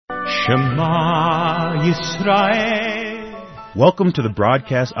Shema Yisrael. Welcome to the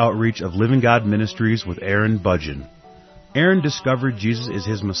broadcast outreach of Living God Ministries with Aaron Budgeon. Aaron discovered Jesus is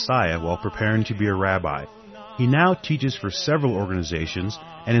his Messiah while preparing to be a rabbi. He now teaches for several organizations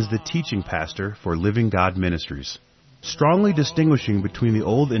and is the teaching pastor for Living God Ministries. Strongly distinguishing between the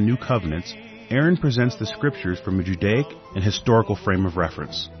Old and New Covenants, Aaron presents the Scriptures from a Judaic and historical frame of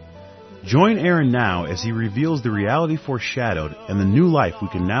reference. Join Aaron now as he reveals the reality foreshadowed and the new life we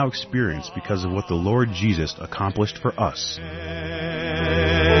can now experience because of what the Lord Jesus accomplished for us.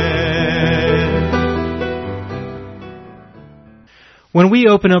 When we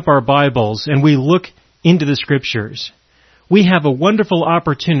open up our Bibles and we look into the Scriptures, we have a wonderful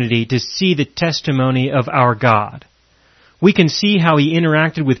opportunity to see the testimony of our God. We can see how He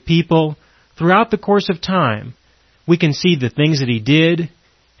interacted with people throughout the course of time. We can see the things that He did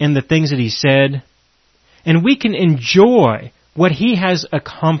and the things that He said, and we can enjoy what He has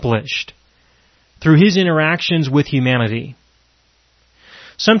accomplished through His interactions with humanity.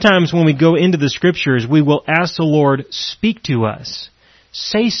 Sometimes when we go into the Scriptures, we will ask the Lord, speak to us.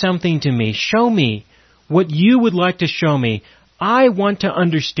 Say something to me. Show me what You would like to show me. I want to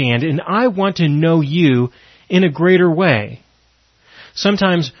understand and I want to know You in a greater way.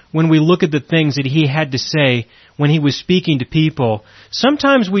 Sometimes when we look at the things that He had to say when He was speaking to people,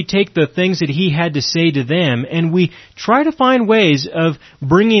 sometimes we take the things that He had to say to them and we try to find ways of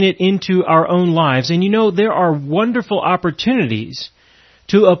bringing it into our own lives. And you know, there are wonderful opportunities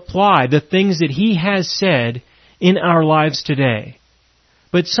to apply the things that He has said in our lives today.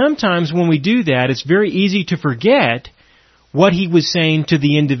 But sometimes when we do that, it's very easy to forget what He was saying to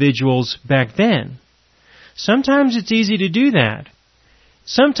the individuals back then. Sometimes it's easy to do that.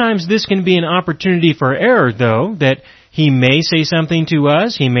 Sometimes this can be an opportunity for error, though, that He may say something to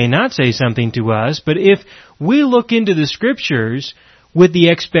us, He may not say something to us, but if we look into the Scriptures with the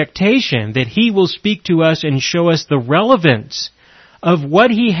expectation that He will speak to us and show us the relevance of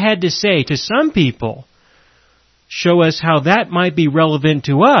what He had to say to some people, show us how that might be relevant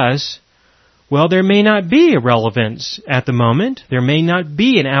to us, well, there may not be a relevance at the moment. There may not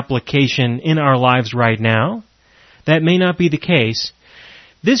be an application in our lives right now. That may not be the case.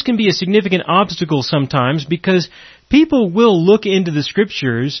 This can be a significant obstacle sometimes because people will look into the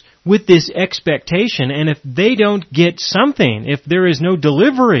Scriptures with this expectation, and if they don't get something, if there is no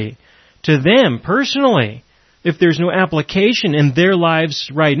delivery to them personally, if there's no application in their lives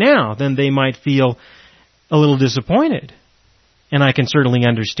right now, then they might feel a little disappointed. And I can certainly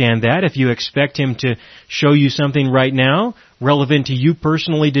understand that. If you expect Him to show you something right now, relevant to you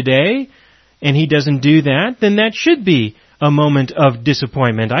personally today, and He doesn't do that, then that should be a moment of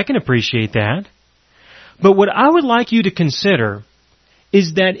disappointment. I can appreciate that. But what I would like you to consider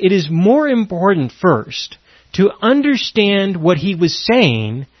is that it is more important first to understand what He was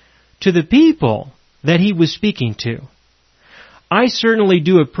saying to the people that He was speaking to. I certainly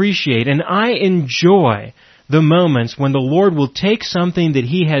do appreciate and I enjoy the moments when the Lord will take something that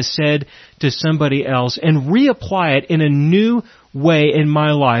He has said to somebody else and reapply it in a new way in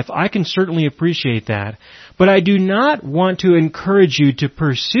my life. I can certainly appreciate that. But I do not want to encourage you to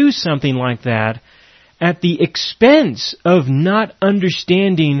pursue something like that at the expense of not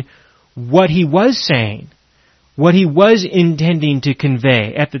understanding what He was saying, what He was intending to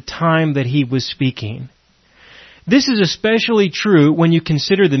convey at the time that He was speaking. This is especially true when you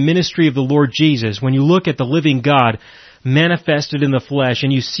consider the ministry of the Lord Jesus, when you look at the living God manifested in the flesh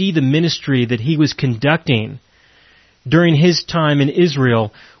and you see the ministry that He was conducting during His time in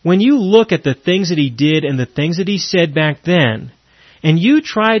Israel. When you look at the things that He did and the things that He said back then, and you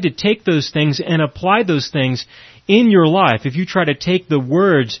try to take those things and apply those things in your life, if you try to take the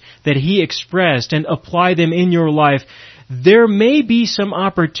words that He expressed and apply them in your life, there may be some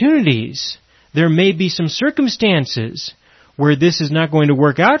opportunities. There may be some circumstances where this is not going to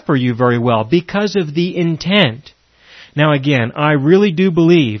work out for you very well because of the intent. Now again, I really do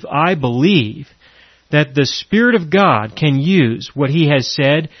believe, I believe that the Spirit of God can use what He has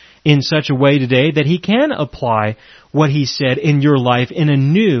said in such a way today that He can apply what He said in your life in a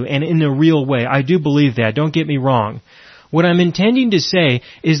new and in a real way. I do believe that. Don't get me wrong. What I'm intending to say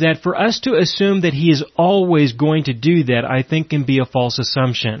is that for us to assume that He is always going to do that, I think can be a false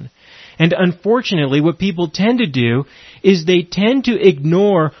assumption. And unfortunately, what people tend to do is they tend to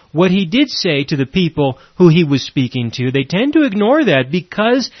ignore what He did say to the people who He was speaking to. They tend to ignore that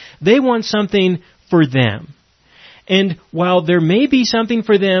because they want something for them. And while there may be something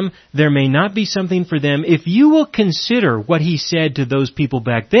for them, there may not be something for them. If you will consider what He said to those people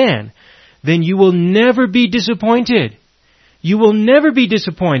back then you will never be disappointed. You will never be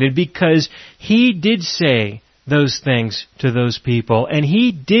disappointed because He did say those things to those people, and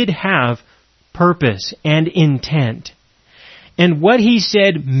He did have purpose and intent. And what He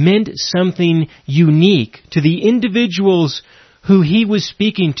said meant something unique to the individuals who He was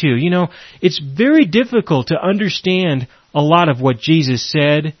speaking to. You know, it's very difficult to understand a lot of what Jesus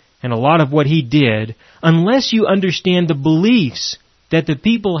said and a lot of what He did unless you understand the beliefs that the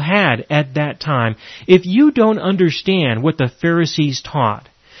people had at that time. If you don't understand what the Pharisees taught,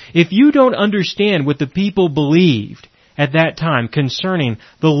 if you don't understand what the people believed at that time concerning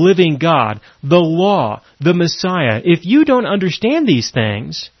the living God, the law, the Messiah, if you don't understand these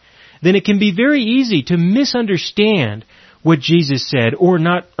things, then it can be very easy to misunderstand what Jesus said or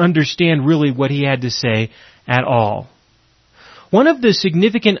not understand really what He had to say at all. One of the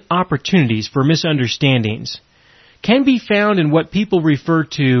significant opportunities for misunderstandings can be found in what people refer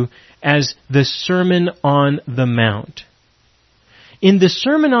to as the Sermon on the Mount. In the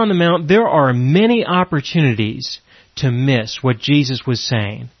Sermon on the Mount, there are many opportunities to miss what Jesus was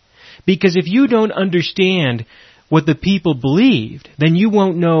saying. Because if you don't understand what the people believed, then you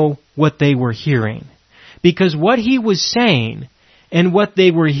won't know what they were hearing. Because what He was saying and what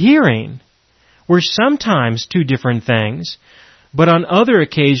they were hearing were sometimes two different things, but on other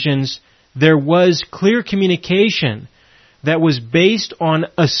occasions there was clear communication that was based on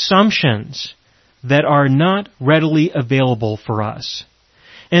assumptions that are not readily available for us.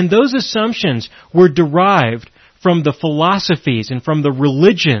 And those assumptions were derived from the philosophies and from the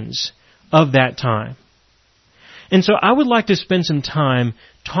religions of that time. And so I would like to spend some time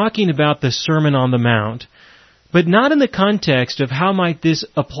talking about the Sermon on the Mount, but not in the context of how might this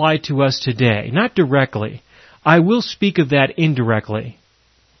apply to us today, not directly. I will speak of that indirectly.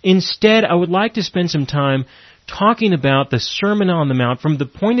 Instead, I would like to spend some time talking about the Sermon on the Mount from the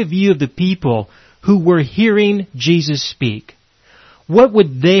point of view of the people who were hearing Jesus speak. What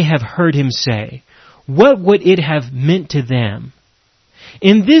would they have heard Him say? What would it have meant to them?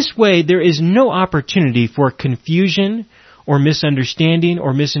 In this way, there is no opportunity for confusion or misunderstanding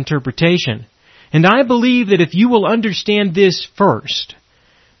or misinterpretation. And I believe that if you will understand this first,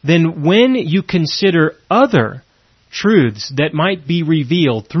 then when you consider other truths that might be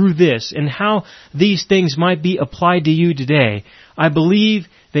revealed through this and how these things might be applied to you today, I believe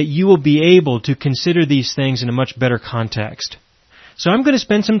that you will be able to consider these things in a much better context. So I'm going to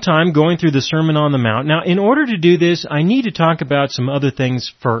spend some time going through the Sermon on the Mount. Now, in order to do this, I need to talk about some other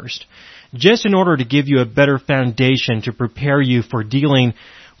things first, just in order to give you a better foundation to prepare you for dealing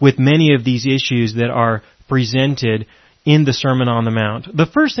with many of these issues that are presented in the Sermon on the Mount. The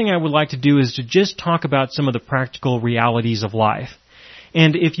first thing I would like to do is to just talk about some of the practical realities of life.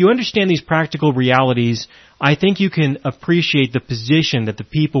 And if you understand these practical realities, I think you can appreciate the position that the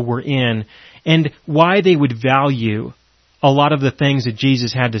people were in and why they would value a lot of the things that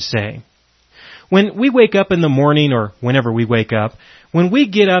Jesus had to say. When we wake up in the morning, or whenever we wake up, when we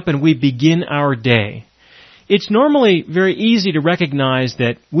get up and we begin our day, it's normally very easy to recognize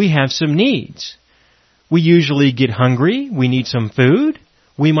that we have some needs. We usually get hungry, we need some food,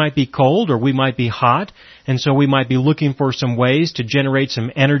 we might be cold or we might be hot, and so we might be looking for some ways to generate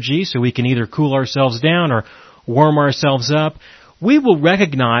some energy so we can either cool ourselves down or warm ourselves up. We will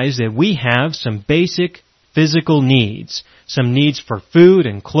recognize that we have some basic physical needs, some needs for food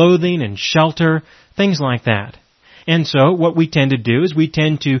and clothing and shelter, things like that. And so what we tend to do is we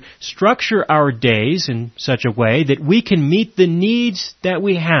tend to structure our days in such a way that we can meet the needs that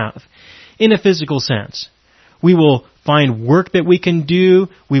we have in a physical sense. We will find work that we can do,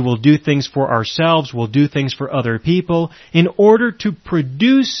 we will do things for ourselves, we'll do things for other people in order to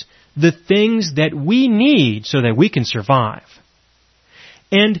produce the things that we need so that we can survive.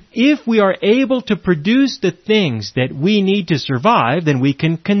 And if we are able to produce the things that we need to survive, then we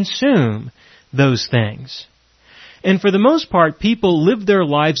can consume those things. And for the most part, people live their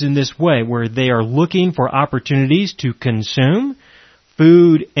lives in this way, where they are looking for opportunities to consume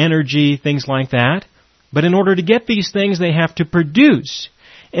food, energy, things like that. But in order to get these things, they have to produce.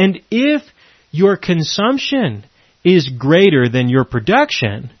 And if your consumption is greater than your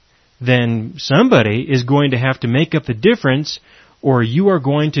production, then somebody is going to have to make up the difference, or you are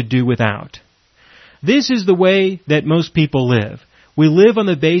going to do without. This is the way that most people live. We live on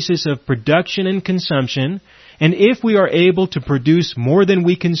the basis of production and consumption, and if we are able to produce more than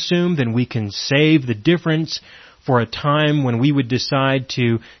we consume, then we can save the difference for a time when we would decide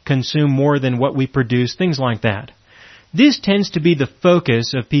to consume more than what we produce, things like that. This tends to be the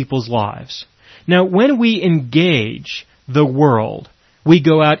focus of people's lives. Now, when we engage the world, we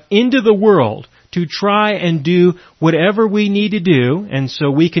go out into the world to try and do whatever we need to do, and so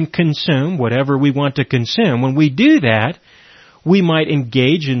we can consume whatever we want to consume. When we do that, we might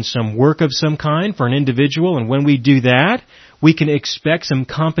engage in some work of some kind for an individual, and when we do that, we can expect some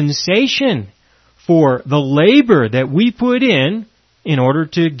compensation for the labor that we put in order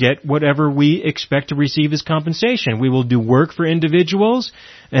to get whatever we expect to receive as compensation. We will do work for individuals,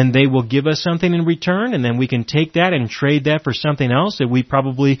 and they will give us something in return, and then we can take that and trade that for something else that we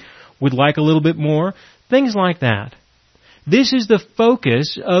probably would like a little bit more. Things like that. This is the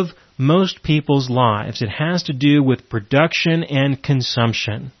focus of most people's lives. It has to do with production and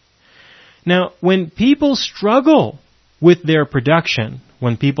consumption. Now, when people struggle with their production,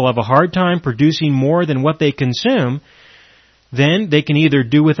 when people have a hard time producing more than what they consume, then they can either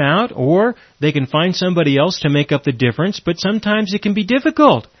do without or they can find somebody else to make up the difference, but sometimes it can be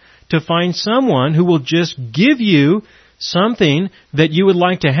difficult to find someone who will just give you something that you would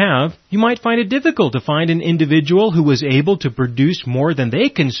like to have. You might find it difficult to find an individual who was able to produce more than they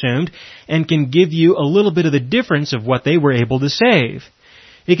consumed and can give you a little bit of the difference of what they were able to save.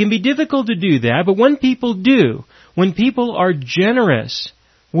 It can be difficult to do that, but when people do, when people are generous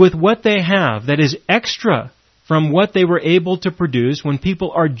with what they have that is extra from what they were able to produce, when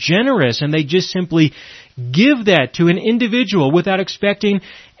people are generous and they just simply give that to an individual without expecting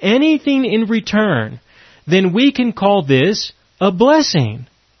anything in return, then we can call this a blessing.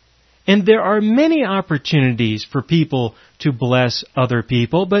 And there are many opportunities for people to bless other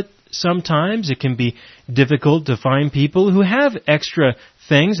people, but sometimes it can be difficult to find people who have extra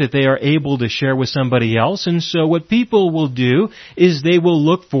things that they are able to share with somebody else. And so what people will do is they will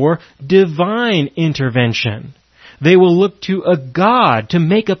look for divine intervention. They will look to a God to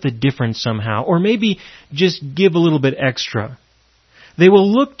make up the difference somehow, or maybe just give a little bit extra. They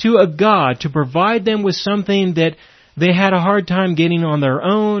will look to a God to provide them with something that they had a hard time getting on their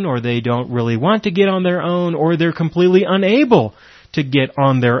own, or they don't really want to get on their own, or they're completely unable to get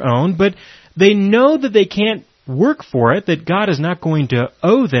on their own, but they know that they can't work for it, that God is not going to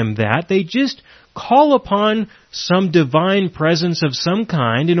owe them that. They just call upon some divine presence of some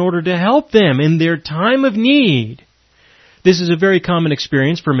kind in order to help them in their time of need. This is a very common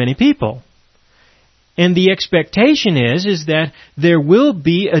experience for many people. And the expectation is that there will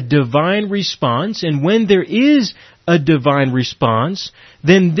be a divine response, and when there is a divine response,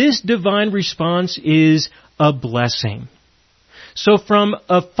 then this divine response is a blessing. So from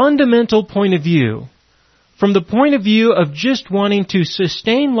a fundamental point of view, from the point of view of just wanting to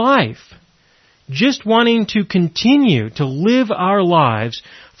sustain life, just wanting to continue to live our lives,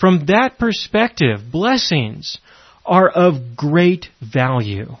 from that perspective, blessings are of great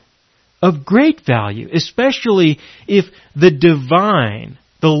value. Of great value, especially if the divine,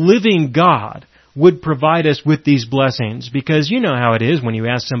 the living God, would provide us with these blessings. Because you know how it is when you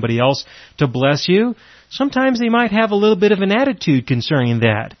ask somebody else to bless you. Sometimes they might have a little bit of an attitude concerning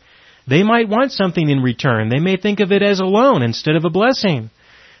that. They might want something in return. They may think of it as a loan instead of a blessing.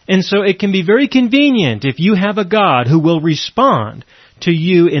 And so it can be very convenient if you have a God who will respond to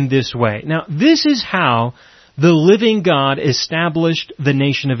you in this way. Now, this is how the living God established the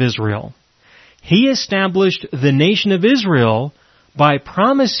nation of Israel. He established the nation of Israel by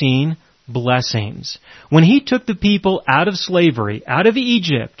promising blessings. When He took the people out of slavery, out of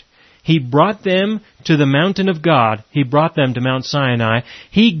Egypt, He brought them to the mountain of God. He brought them to Mount Sinai.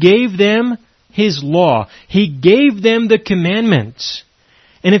 He gave them His law. He gave them the commandments.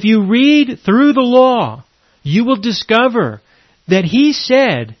 And if you read through the law, you will discover that He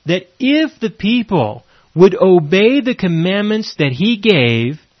said that if the people would obey the commandments that He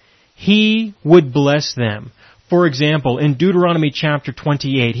gave, He would bless them. For example, in Deuteronomy chapter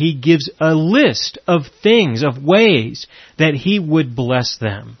 28, He gives a list of things, of ways that He would bless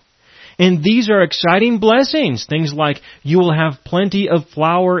them. And these are exciting blessings. Things like, you will have plenty of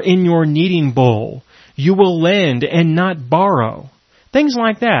flour in your kneading bowl. You will lend and not borrow. Things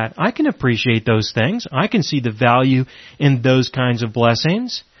like that. I can appreciate those things. I can see the value in those kinds of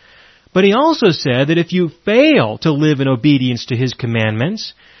blessings. But He also said that if you fail to live in obedience to His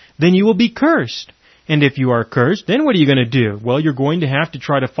commandments, then you will be cursed. And if you are cursed, then what are you going to do? Well, you're going to have to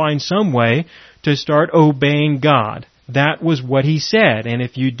try to find some way to start obeying God. That was what He said. And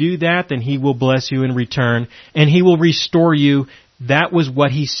if you do that, then He will bless you in return, and He will restore you. That was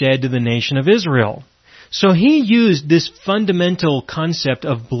what He said to the nation of Israel. So He used this fundamental concept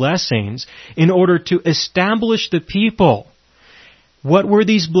of blessings in order to establish the people. What were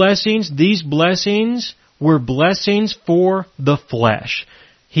these blessings? These blessings were blessings for the flesh.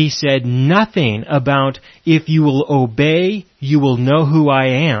 He said nothing about, if you will obey, you will know who I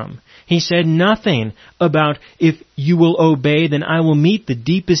am. He said nothing about, if you will obey, then I will meet the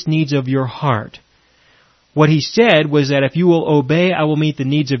deepest needs of your heart. What He said was that if you will obey, I will meet the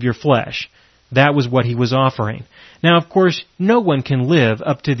needs of your flesh. That was what he was offering. Now, of course, no one can live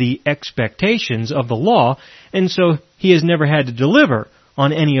up to the expectations of the law, and so he has never had to deliver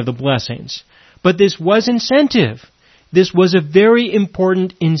on any of the blessings. But this was incentive. This was a very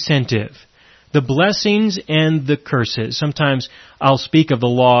important incentive. The blessings and the curses. Sometimes I'll speak of the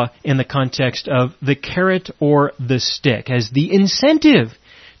law in the context of the carrot or the stick as the incentive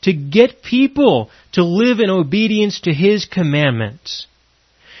to get people to live in obedience to His commandments.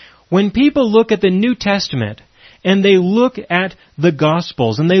 When people look at the New Testament and they look at the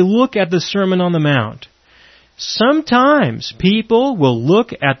Gospels and they look at the Sermon on the Mount, sometimes people will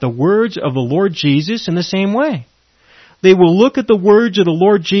look at the words of the Lord Jesus in the same way. They will look at the words of the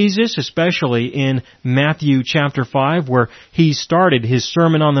Lord Jesus, especially in Matthew chapter 5, where He started His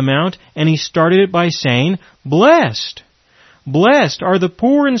Sermon on the Mount, and He started it by saying, "Blessed. Blessed are the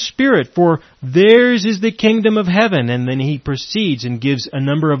poor in spirit, for theirs is the kingdom of heaven." And then He proceeds and gives a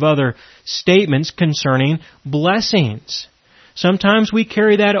number of other statements concerning blessings. Sometimes we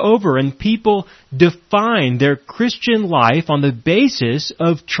carry that over, and people define their Christian life on the basis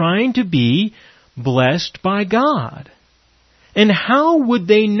of trying to be blessed by God. And how would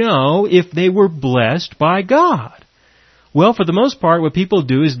they know if they were blessed by God? Well, for the most part, what people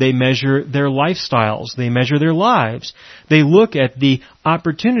do is they measure their lifestyles. They measure their lives. They look at the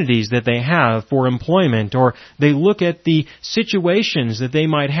opportunities that they have for employment, or they look at the situations that they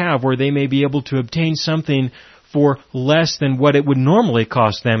might have where they may be able to obtain something for less than what it would normally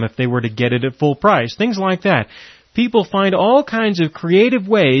cost them if they were to get it at full price. Things like that. People find all kinds of creative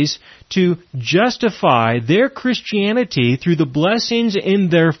ways to justify their Christianity through the blessings in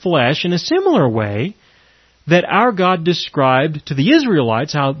their flesh in a similar way that our God described to the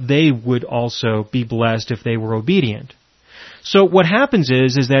Israelites how they would also be blessed if they were obedient. So what happens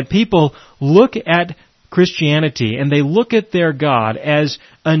is that people look at Christianity and they look at their God as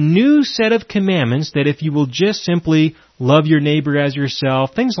a new set of commandments that if you will just simply love your neighbor as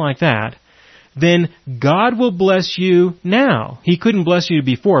yourself, things like that, then God will bless you now. He couldn't bless you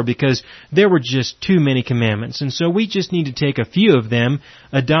before because there were just too many commandments. And so we just need to take a few of them,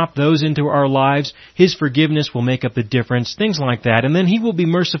 adopt those into our lives. His forgiveness will make up the difference, things like that. And then He will be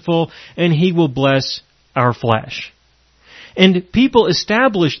merciful and He will bless our flesh. And people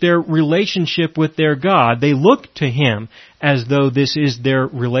establish their relationship with their God. They look to Him as though this is their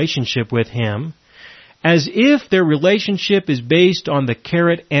relationship with Him, as if their relationship is based on the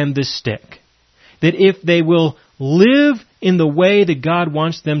carrot and the stick. That if they will live in the way that God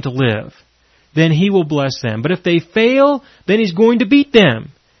wants them to live, then He will bless them. But if they fail, then He's going to beat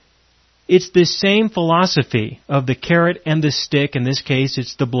them. It's the same philosophy of the carrot and the stick. In this case,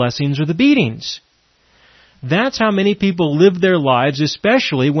 it's the blessings or the beatings. That's how many people live their lives,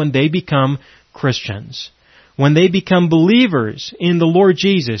 especially when they become Christians. When they become believers in the Lord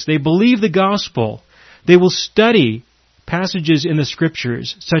Jesus, they believe the gospel. They will study passages in the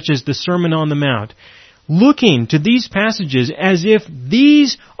Scriptures, such as the Sermon on the Mount, looking to these passages as if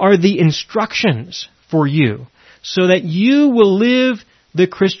these are the instructions for you, so that you will live the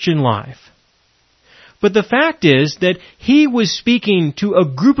Christian life. But the fact is that He was speaking to a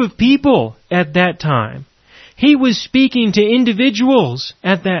group of people at that time. He was speaking to individuals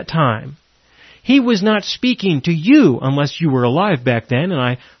at that time. He was not speaking to you unless you were alive back then, and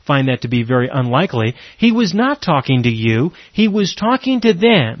I find that to be very unlikely. He was not talking to you. He was talking to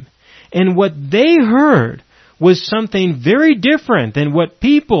them. And what they heard was something very different than what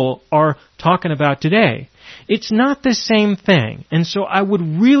people are talking about today. It's not the same thing. And so I would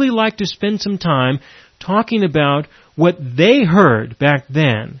really like to spend some time talking about what they heard back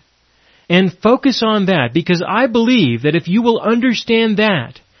then and focus on that, because I believe that if you will understand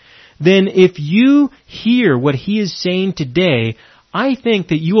that, then if you hear what He is saying today, I think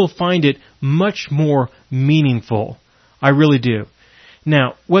that you will find it much more meaningful. I really do.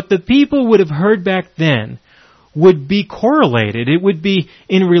 Now, what the people would have heard back then would be correlated. It would be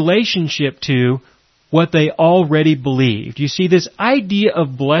in relationship to what they already believed. You see, this idea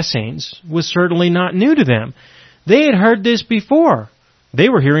of blessings was certainly not new to them. They had heard this before. They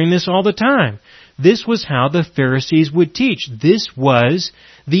were hearing this all the time. This was how the Pharisees would teach. This was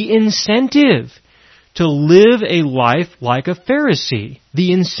the incentive to live a life like a Pharisee.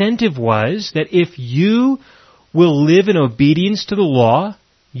 The incentive was that if you will live in obedience to the law,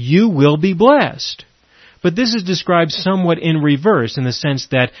 you will be blessed. But this is described somewhat in reverse, in the sense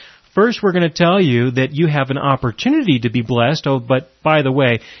that first we're going to tell you that you have an opportunity to be blessed. Oh, but by the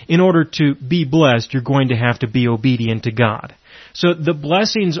way, in order to be blessed, you're going to have to be obedient to God. So the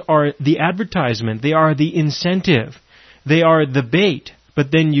blessings are the advertisement. They are the incentive. They are the bait. But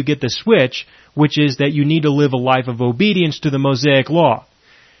then you get the switch, which is that you need to live a life of obedience to the Mosaic law.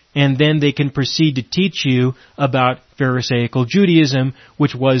 and then they can proceed to teach you about Pharisaical Judaism,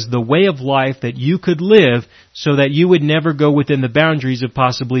 which was the way of life that you could live so that you would never go within the boundaries of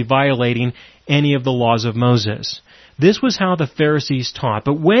possibly violating any of the laws of Moses. This was how the Pharisees taught.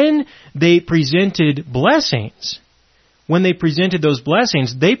 But when they presented blessings, they presented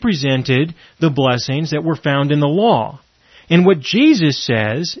the blessings that were found in the law. And what Jesus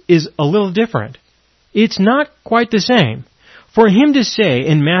says is a little different. It's not quite the same. For him to say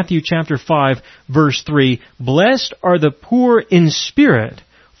in Matthew chapter 5, verse 3, "Blessed are the poor in spirit,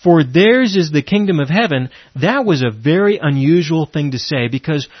 for theirs is the kingdom of heaven," that was a very unusual thing to say,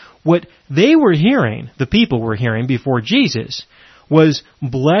 because what they were hearing, the people were hearing before Jesus, was,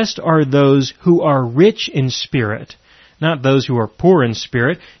 "Blessed are those who are rich in spirit." Not those who are poor in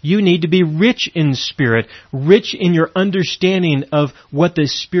spirit. You need to be rich in spirit, rich in your understanding of what the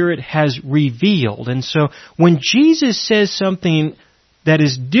Spirit has revealed. And so when Jesus says something that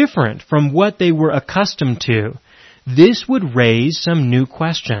is different from what they were accustomed to, this would raise some new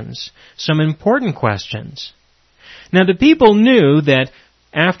questions, some important questions. Now the people knew that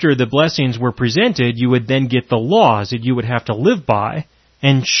after the blessings were presented, you would then get the laws that you would have to live by.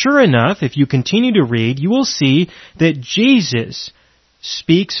 And sure enough, if you continue to read, you will see that Jesus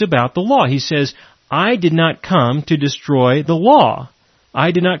speaks about the law. He says, "I did not come to destroy the law. I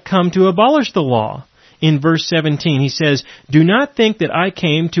did not come to abolish the law." In verse 17, he says, "Do not think that I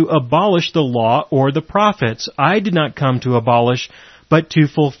came to abolish the law or the prophets. I did not come to abolish, but to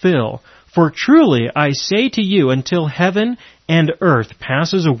fulfill. For truly I say to you, until heaven and earth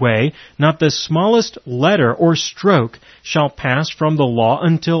passes away, not the smallest letter or stroke shall pass from the law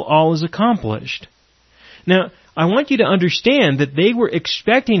until all is accomplished." Now, I want you to understand that they were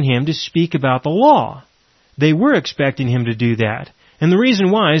expecting him to speak about the law. They were expecting him to do that. And the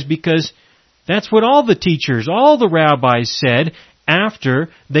reason why is because that's what all the teachers, all the rabbis said after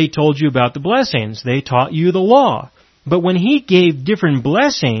they told you about the blessings. They taught you the law. But when he gave different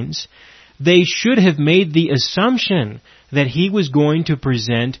blessings, they should have made the assumption that he was going to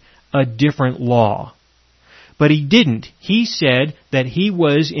present a different law. But he didn't. He said that he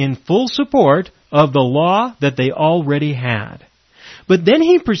was in full support of the law that they already had. But then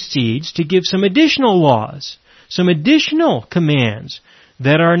he proceeds to give some additional laws, some additional commands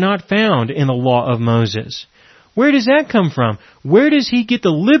that are not found in the law of Moses. Where does that come from? Where does he get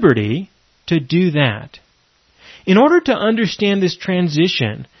the liberty to do that? In order to understand this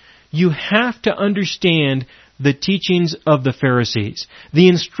transition, you have to understand the teachings of the Pharisees, the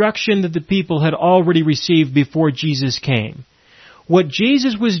instruction that the people had already received before Jesus came. What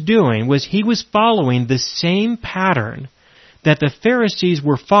Jesus was doing was he was following the same pattern that the Pharisees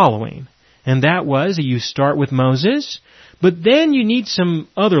were following. And that was that you start with Moses, but then you need some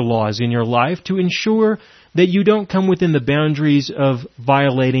other laws in your life to ensure that you don't come within the boundaries of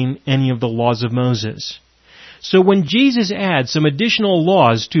violating any of the laws of Moses. So when Jesus adds some additional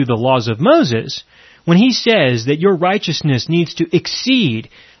laws to the laws of Moses, when he says that your righteousness needs to exceed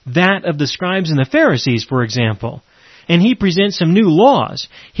that of the scribes and the Pharisees, for example, and he presents some new laws,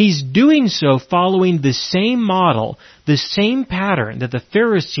 he's doing so following the same model, the same pattern that the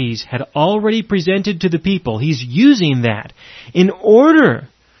Pharisees had already presented to the people. He's using that in order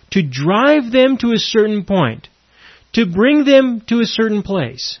to drive them to a certain point, to bring them to a certain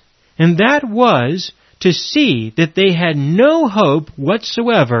place. And that was to see that they had no hope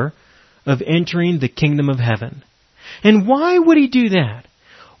whatsoever of entering the kingdom of heaven. And why would he do that?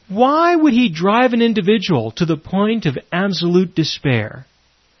 Why would he drive an individual to the point of absolute despair?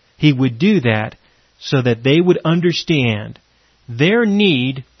 He would do that so that they would understand their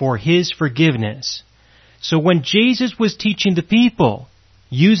need for his forgiveness. So when Jesus was teaching the people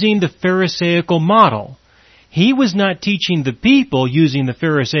using the Pharisaical model, he was not teaching the people using the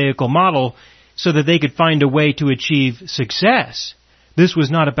Pharisaical model so that they could find a way to achieve success. This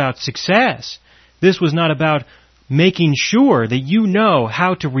was not about success. This was not about making sure that you know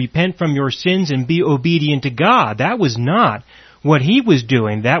how to repent from your sins and be obedient to God. That was not what he was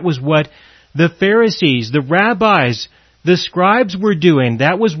doing. That was what the Pharisees, the rabbis, the scribes were doing.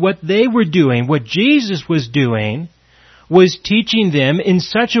 That was what they were doing. What Jesus was doing was teaching them in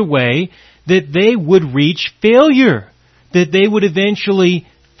such a way that they would reach failure, that they would eventually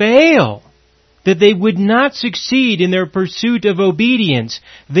fail, that they would not succeed in their pursuit of obedience.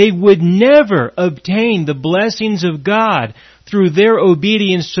 They would never obtain the blessings of God through their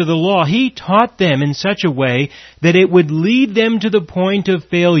obedience to the law. He taught them in such a way that it would lead them to the point of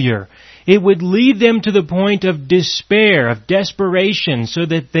failure. It would lead them to the point of despair, of desperation, so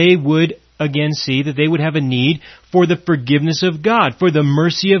that they would again see that they would have a need for the forgiveness of God, for the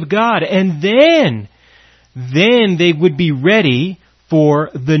mercy of God. And then they would be ready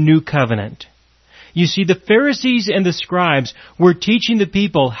for the new covenant. You see, the Pharisees and the scribes were teaching the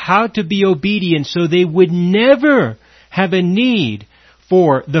people how to be obedient so they would never have a need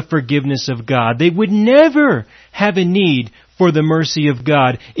for the forgiveness of God. They would never have a need for the mercy of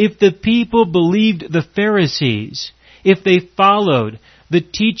God. If the people believed the Pharisees, if they followed the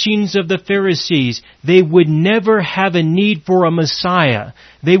teachings of the Pharisees, they would never have a need for a Messiah.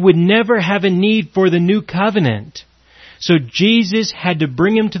 They would never have a need for the new covenant. So Jesus had to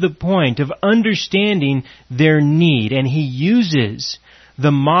bring them to the point of understanding their need, and He uses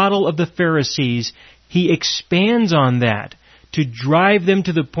the model of the Pharisees. He expands on that to drive them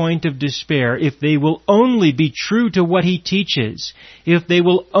to the point of despair if they will only be true to what He teaches, if they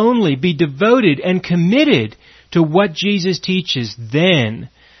will only be devoted and committed to what Jesus teaches, then,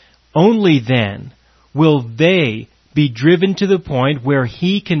 only then, will they be driven to the point where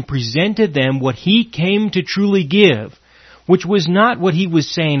He can present to them what He came to truly give, which was not what He was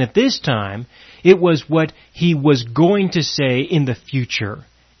saying at this time, it was what He was going to say in the future,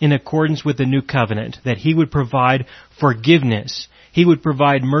 in accordance with the new covenant, that He would provide forgiveness, He would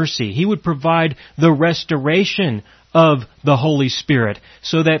provide mercy, He would provide the restoration of the Holy Spirit,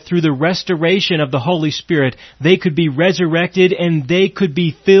 so that through the restoration of the Holy Spirit, they could be resurrected and they could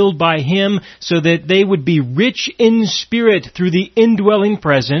be filled by Him, so that they would be rich in spirit through the indwelling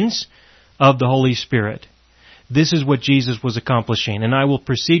presence of the Holy Spirit. This is what Jesus was accomplishing, and I will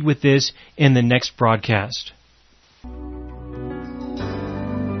proceed with this in the next broadcast.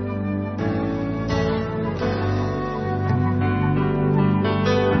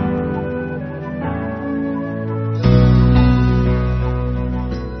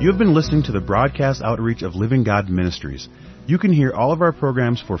 You have been listening to the broadcast outreach of Living God Ministries. You can hear all of our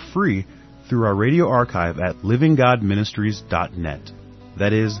programs for free through our radio archive at livinggodministries.net.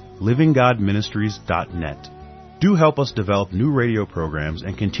 That is, livinggodministries.net. Do help us develop new radio programs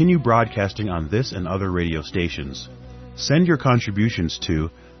and continue broadcasting on this and other radio stations. Send your contributions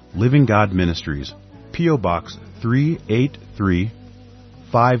to Living God Ministries, P.O. Box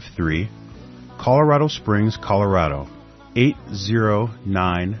 38353, Colorado Springs, Colorado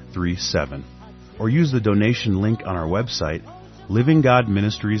 80937, or use the donation link on our website,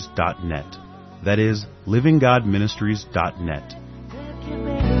 livinggodministries.net. That is, livinggodministries.net.